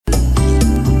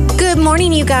Good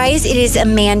morning, you guys. It is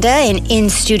Amanda, and in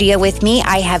studio with me,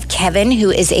 I have Kevin,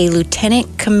 who is a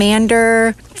lieutenant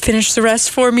commander. Finish the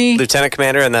rest for me. Lieutenant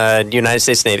Commander in the United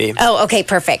States Navy. Oh, okay,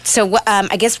 perfect. So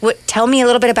I guess tell me a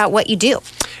little bit about what you do.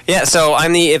 Yeah, so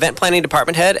I'm the Event Planning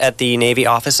Department Head at the Navy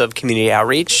Office of Community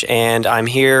Outreach, and I'm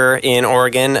here in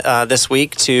Oregon this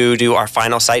week to do our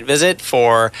final site visit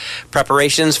for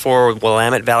preparations for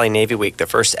Willamette Valley Navy Week, the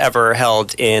first ever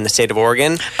held in the state of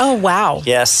Oregon. Oh, wow.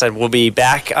 Yes, and we'll be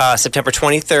back September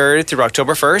 23rd through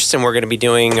October 1st, and we're going to be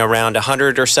doing around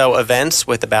 100 or so events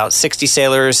with about 60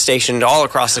 sailors stationed all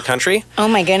across the country. Oh,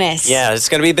 my goodness. Yeah, it's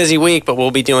going to be a busy week, but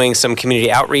we'll be doing some community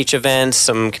outreach events,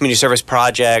 some community service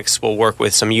projects. We'll work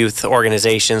with some youth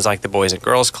organizations like the Boys and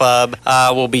Girls Club.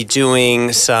 We'll be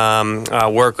doing some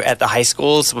work at the high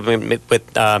schools with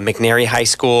McNary High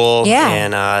School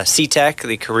and CTEC,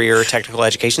 the Career Technical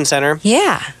Education Center.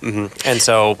 Yeah. Mm-hmm. And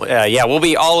so, we'll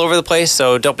be all over the place,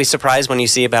 so don't be surprised when you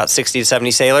see about 60 to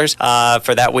 70 sailors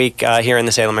for that week here in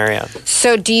the Salem area.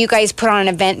 So do you guys put on an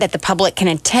event that the public can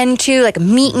attend to, like a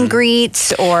meet and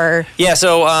greets, or? Yeah,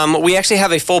 so we actually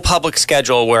have a full public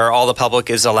schedule where all the public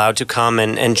is allowed to come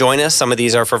and join us. Some of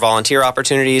these are for volunteer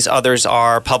opportunities. Others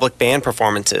are public band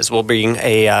performances. We'll bring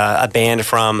a band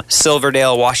from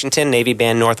Silverdale, Washington, Navy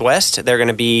Band Northwest. They're going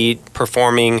to be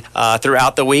performing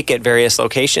throughout the week at various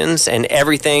locations, and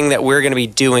everything that we're going to be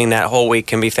doing that whole week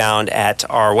can be found at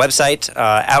our website,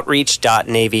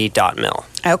 outreach.navy.mil.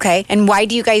 Okay. And why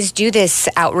do you guys do this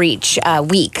outreach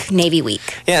week, Navy Week?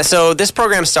 Yeah, so this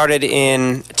program started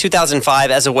in 2005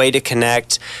 as a way to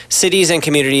connect cities and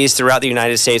communities throughout the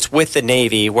United States with the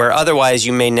Navy, where otherwise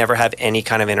you may never have any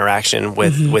kind of interaction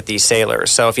with these sailors.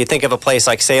 So if you think of a place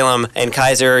like Salem and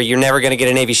Kaiser, you're never going to get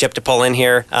a Navy ship to pull in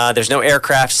here. There's no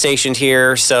aircraft stationed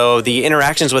here, so the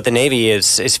interactions with the Navy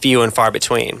is few and far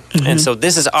between. And so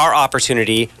this is our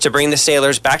opportunity to bring the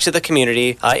sailors back to the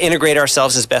community, integrate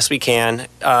ourselves as best we can,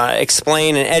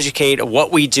 explain and educate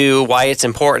what we do, why it's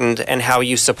important, and how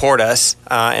you support us,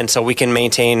 and so we can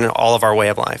maintain all of our way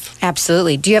of life.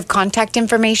 Absolutely. Do you have contact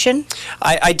information?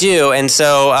 I do, and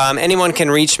so anyone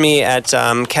can reach me at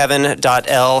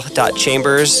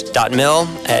kevin.l.chambers.mil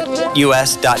at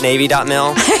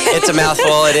us.navy.mil. It's a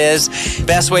mouthful, it is.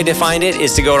 Best way to find it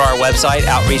is to go to our website,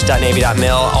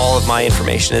 outreach.navy.mil. All of my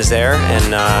information is there,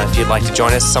 and if you'd like to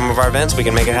join us at some of our events, we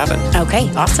can make it happen.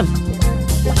 Okay, awesome.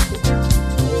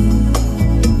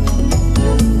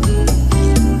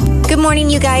 Good morning,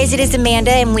 you guys. It is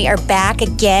Amanda, and we are back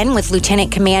again with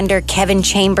Lieutenant Commander Kevin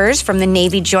Chambers from the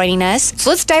Navy joining us. So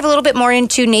let's dive a little bit more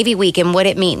into Navy Week and what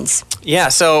it means. Yeah,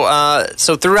 so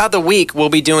throughout the week, we'll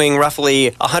be doing roughly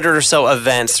 100 or so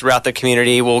events throughout the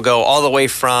community. We'll go all the way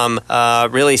from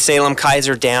really Salem,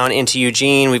 Kaiser down into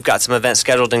Eugene. We've got some events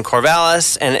scheduled in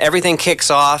Corvallis, and everything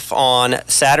kicks off on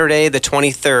Saturday, the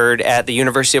 23rd, at the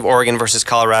University of Oregon versus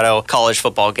Colorado college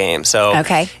football game. So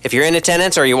if you're in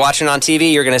attendance or you're watching on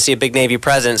TV, you're going to see a big Navy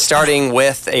presence, starting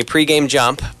with a pregame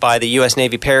jump by the U.S.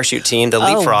 Navy parachute team, the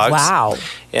Leapfrogs. Oh, wow.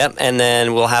 Yep, and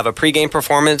then we'll have a pregame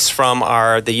performance from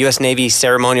the U.S. Navy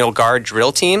Ceremonial Guard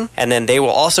drill team, and then they will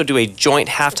also do a joint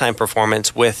halftime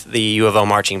performance with the U of O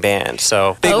marching band.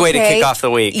 So big way to kick off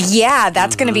the week. Yeah,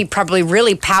 that's going to be probably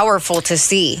really powerful to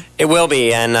see. It will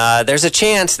be, and there's a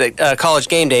chance that College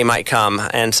Game Day might come,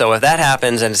 and so if that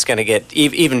happens, then it's going to get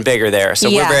even bigger there. So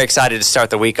we're very excited to start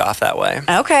the week off that way.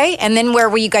 Okay, and then where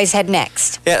will you guys head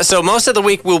next? Yeah, so most of the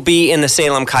week will be in the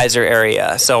Salem-Kaiser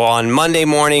area. So on Monday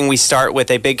morning, we start with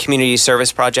a big community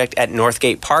service project at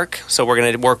Northgate Park. So we're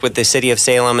going to work with the city of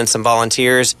Salem and some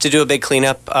volunteers to do a big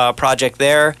cleanup project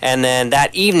there. And then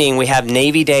that evening, we have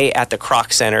Navy Day at the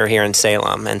Kroc Center here in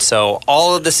Salem. And so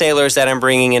all of the sailors that I'm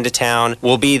bringing into town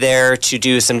will be there to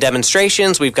do some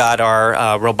demonstrations. We've got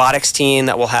our robotics team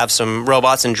that will have some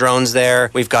robots and drones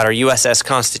there. We've got our USS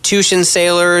Constitution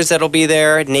sailors that'll be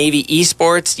there. Navy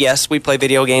esports. Yes, we play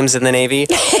video games in the Navy.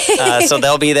 So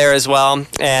they'll be there as well.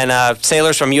 And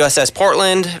sailors from USS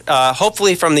Portland,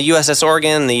 hopefully from the USS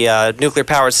Oregon, the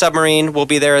nuclear-powered submarine, will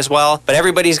be there as well. But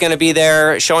everybody's going to be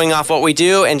there showing off what we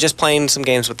do and just playing some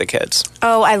games with the kids.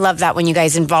 Oh, I love that when you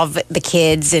guys involve the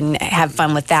kids and have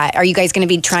fun with that. Are you guys going to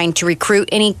be trying to recruit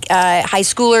any high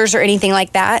schoolers or anything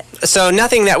like that? So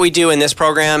nothing that we do in this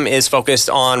program is focused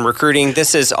on recruiting.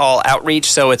 This is all outreach,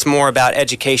 so it's more about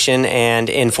education and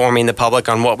informing the public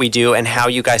on what we do and how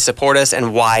you guys support us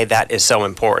and why that is so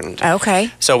important.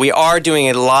 Okay. So we are doing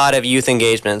a lot of youth engagement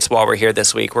engagements while we're here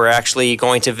this week. We're actually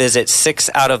going to visit 6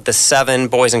 out of the 7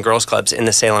 Boys and Girls Clubs in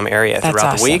the Salem area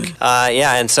throughout the week.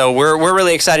 And so we're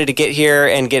really excited to get here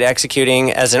and get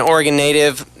executing. As an Oregon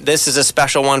native, this is a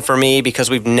special one for me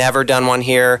because we've never done one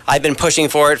here. I've been pushing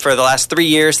for it for the last 3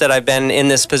 years that I've been in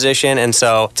this position, and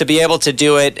so to be able to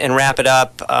do it and wrap it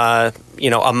up a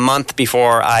month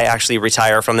before I actually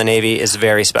retire from the Navy is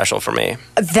very special for me.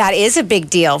 That is a big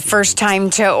deal. First time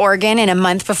to Oregon and a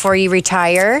month before you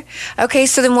retire. Okay,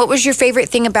 so then what was your favorite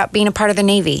thing about being a part of the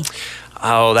Navy?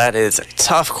 Oh, that is a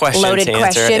tough question Loaded to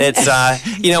answer. Question.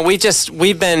 It's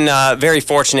we've been very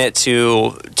fortunate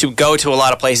to go to a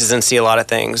lot of places and see a lot of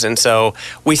things, and so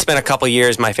we spent a couple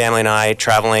years, my family and I,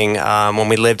 traveling when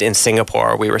we lived in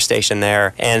Singapore. We were stationed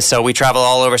there, and so we traveled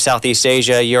all over Southeast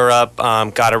Asia, Europe.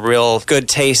 Got a real good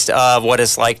taste of what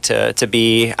it's like to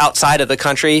be outside of the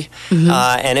country,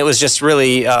 and it was just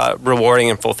really rewarding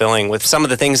and fulfilling with some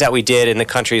of the things that we did in the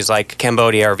countries like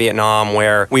Cambodia or Vietnam,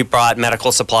 where we brought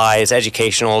medical supplies,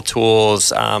 educational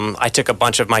tools. I took a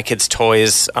bunch of my kids'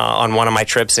 toys on one of my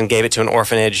trips and gave it to an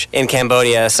orphanage in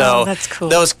Cambodia. So that's cool.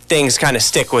 Those things kind of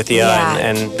stick with you,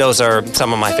 and those are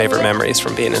some of my favorite memories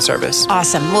from being in service.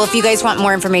 Awesome. Well, if you guys want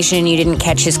more information and you didn't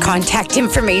catch his contact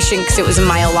information because it was a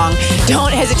mile long,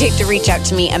 don't hesitate to reach out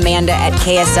to me, Amanda at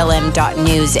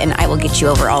kslm.news, and I will get you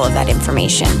over all of that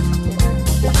information.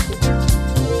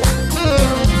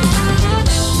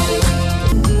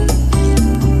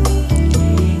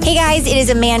 Hey guys, it is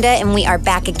Amanda, and we are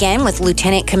back again with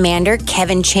Lieutenant Commander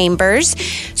Kevin Chambers.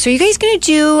 So are you guys going to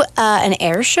do an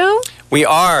air show? We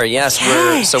are, yes.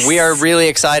 So we are really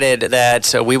excited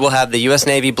that we will have the U.S.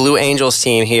 Navy Blue Angels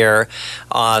team here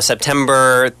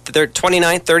September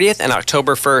 29th, 30th, and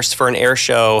October 1st for an air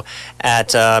show at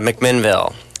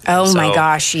McMinnville. Oh my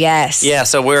gosh, yes. Yeah,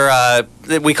 so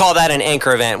we call that an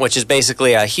anchor event, which is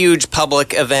basically a huge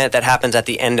public event that happens at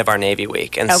the end of our Navy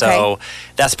Week. And so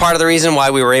that's part of the reason why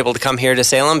we were able to come here to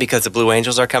Salem, because the Blue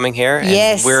Angels are coming here. And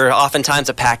yes. We're oftentimes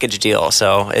a package deal,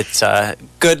 so it's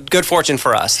good fortune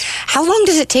for us. How long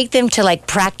does it take them to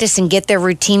practice and get their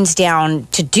routines down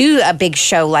to do a big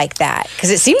show like that?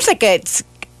 Because it seems like it's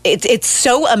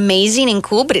so amazing and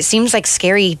cool, but it seems like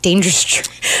scary, dangerous.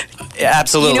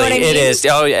 Absolutely, you know what I mean? It is.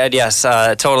 Oh, yes,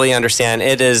 totally understand.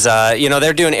 It is.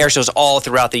 They're doing air shows all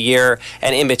throughout the year,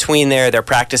 and in between they're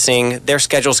practicing. Their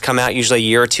schedules come out usually a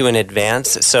year or two in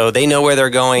advance, so they know where they're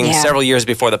going several years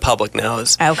before the public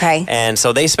knows. Okay. And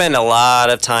so they spend a lot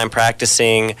of time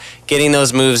practicing, getting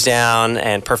those moves down,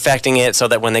 and perfecting it so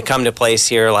that when they come to place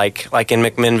here, like in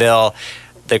McMinnville,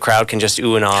 the crowd can just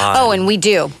ooh and ah. Oh, and we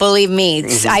do. Believe me.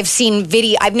 I've seen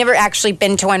video. I've never actually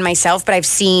been to one myself, but I've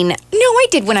seen... No, I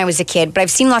did when I was a kid, but I've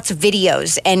seen lots of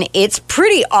videos, and it's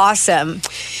pretty awesome.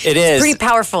 It is. It's pretty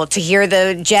powerful to hear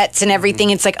the jets and everything.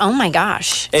 It's like, oh my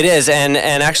gosh. It is, and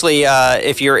actually,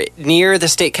 if you're near the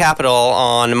state capitol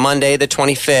on Monday the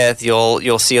 25th,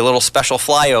 you'll see a little special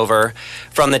flyover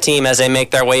from the team as they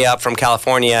make their way up from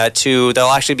California to... They'll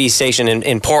actually be stationed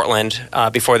in Portland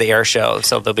before the air show,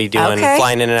 so they'll be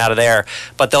flying in and out of there,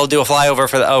 but they'll do a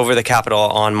flyover over the Capitol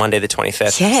on Monday the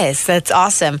 25th. Yes, that's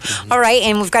awesome. All right,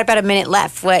 and we've got about a minute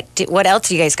left. What else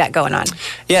do you guys got going on?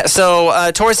 Yeah,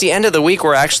 so towards the end of the week,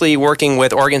 we're actually working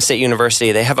with Oregon State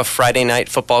University. They have a Friday night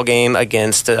football game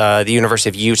against the University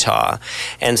of Utah,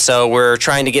 and so we're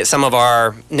trying to get some of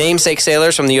our namesake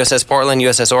sailors from the USS Portland,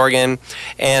 USS Oregon,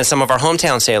 and some of our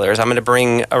hometown sailors. I'm going to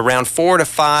bring around 4 to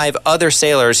 5 other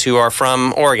sailors who are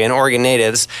from Oregon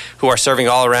natives, who are serving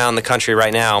all around the country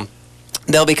right now.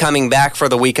 They'll be coming back for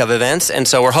the week of events, and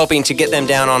so we're hoping to get them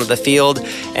down onto the field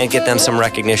and get them some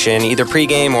recognition, either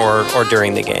pregame or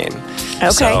during the game. Okay.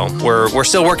 So we're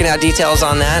still working out details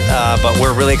on that, but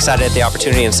we're really excited at the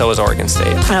opportunity, and so is Oregon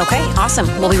State. Okay, awesome.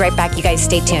 We'll be right back. You guys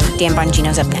stay tuned. Dan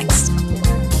Bongino's up next.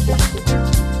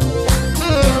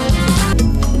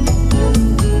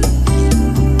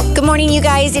 Good morning, you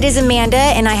guys. It is Amanda,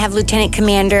 and I have Lieutenant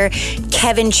Commander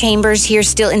Kevin Chambers here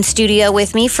still in studio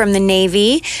with me from the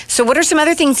Navy. So what are some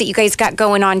other things that you guys got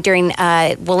going on during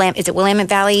Willamette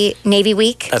Valley Navy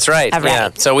Week? That's right.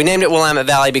 Yeah. So we named it Willamette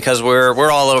Valley because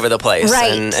we're all over the place.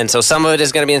 Right. And so some of it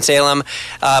is going to be in Salem,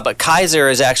 but Kaiser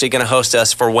is actually going to host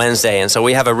us for Wednesday, and so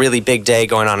we have a really big day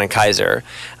going on in Kaiser.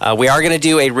 We are going to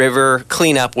do a river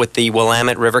cleanup with the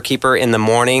Willamette Riverkeeper in the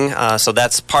morning, so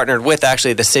that's partnered with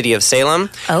actually the city of Salem.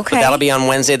 Okay. But that'll be on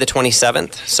Wednesday the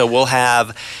 27th. So we'll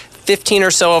have 15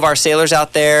 or so of our sailors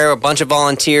out there, a bunch of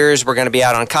volunteers. We're going to be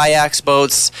out on kayaks,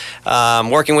 boats,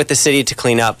 working with the city to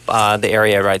clean up the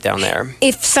area right down there.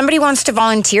 If somebody wants to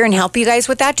volunteer and help you guys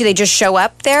with that, do they just show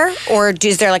up there, or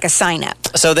is there like a sign up?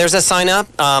 So there's a sign up.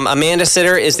 Amanda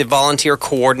Sitter is the volunteer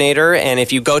coordinator, and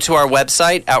if you go to our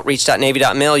website,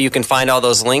 outreach.navy.mil, you can find all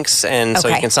those links, and so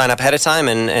you can sign up ahead of time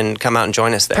and come out and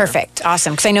join us there. Perfect.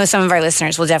 Awesome. Because I know some of our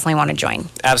listeners will definitely want to join.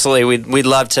 Absolutely. We'd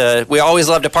love to. We always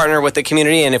love to partner with the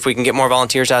community, and if we can get more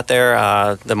volunteers out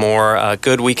there, the more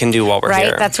good we can do while we're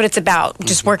here. Right. That's what it's about.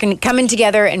 Just coming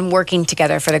together and working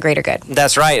together for the greater good.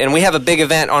 That's right. And we have a big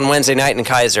event on Wednesday night in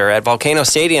Kaiser at Volcano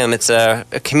Stadium. It's a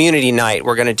community night.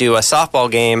 We're going to do a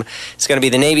softball game. It's going to be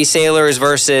the Navy Sailors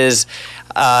versus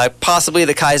possibly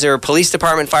the Kaiser Police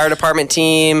Department, Fire Department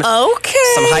team.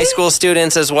 Okay. Some high school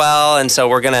students as well. And so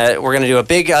we're gonna do a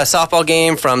big softball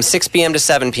game from 6 p.m. to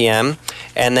 7 p.m.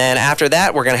 And then after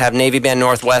that, we're going to have Navy Band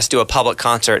Northwest do a public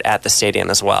concert at the stadium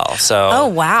as well. So oh,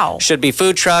 wow. Should be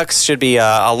food trucks, should be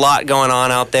a lot going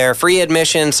on out there. Free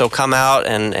admission, so come out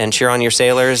and cheer on your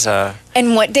sailors.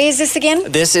 And what day is this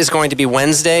again? This is going to be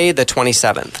Wednesday, the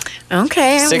 27th.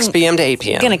 Okay. 6 p.m. to 8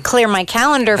 p.m. I'm going to clear my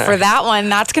calendar for that one.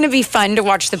 That's going to be fun to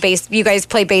watch you guys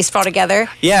play baseball together.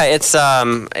 Yeah, it's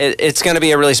going to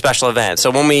be a really special event.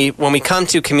 So when we come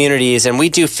to communities, and we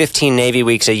do 15 Navy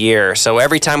weeks a year, so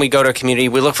every time we go to a community,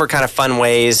 we look for kind of fun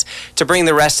ways to bring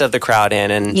the rest of the crowd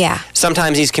in. And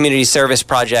sometimes these community service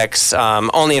projects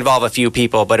only involve a few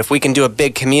people, but if we can do a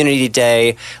big community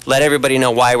day, let everybody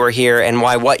know why we're here and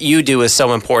why what you do is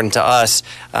so important to us,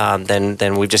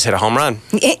 then we've just hit a home run.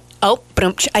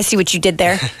 I see what you did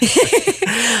there.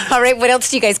 All right, what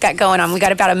else do you guys got going on? We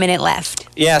got about a minute left.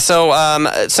 Yeah, so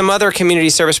some other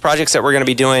community service projects that we're going to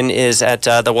be doing is at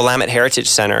the Willamette Heritage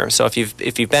Center. So if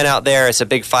you've been out there, it's a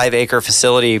big 5-acre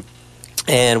facility.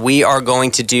 And we are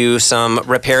going to do some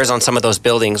repairs on some of those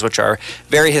buildings, which are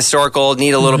very historical,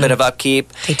 need a little bit of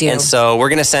upkeep. They do. And so we're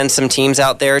going to send some teams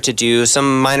out there to do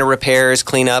some minor repairs,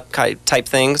 cleanup type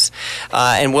things.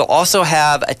 And we'll also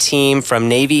have a team from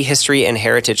Navy History and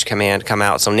Heritage Command come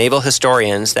out, so naval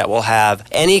historians that will have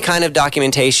any kind of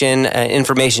documentation,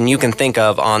 information you can think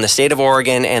of on the state of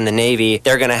Oregon and the Navy.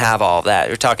 They're going to have all of that.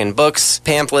 We're talking books,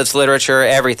 pamphlets, literature,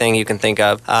 everything you can think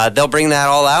of. They'll bring that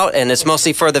all out, and it's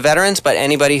mostly for the veterans, but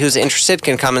anybody who's interested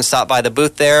can come and stop by the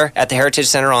booth there at the Heritage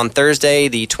Center on Thursday,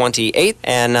 the 28th,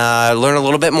 and learn a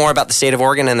little bit more about the state of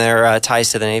Oregon and their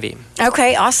ties to the Navy.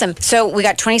 Okay, awesome. So we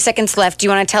got 20 seconds left. Do you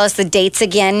want to tell us the dates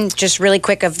again, just really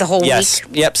quick, of the whole week?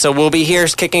 Yep. So we'll be here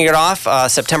kicking it off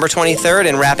September 23rd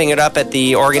and wrapping it up at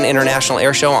the Oregon International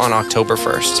Air Show on October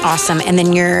 1st. Awesome. And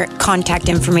then your contact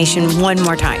information one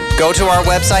more time. Go to our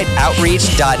website,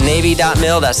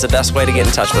 outreach.navy.mil. That's the best way to get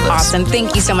in touch with us. Awesome.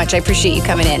 Thank you so much. I appreciate you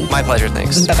coming in. My pleasure.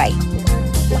 Thanks.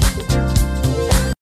 Bye-bye.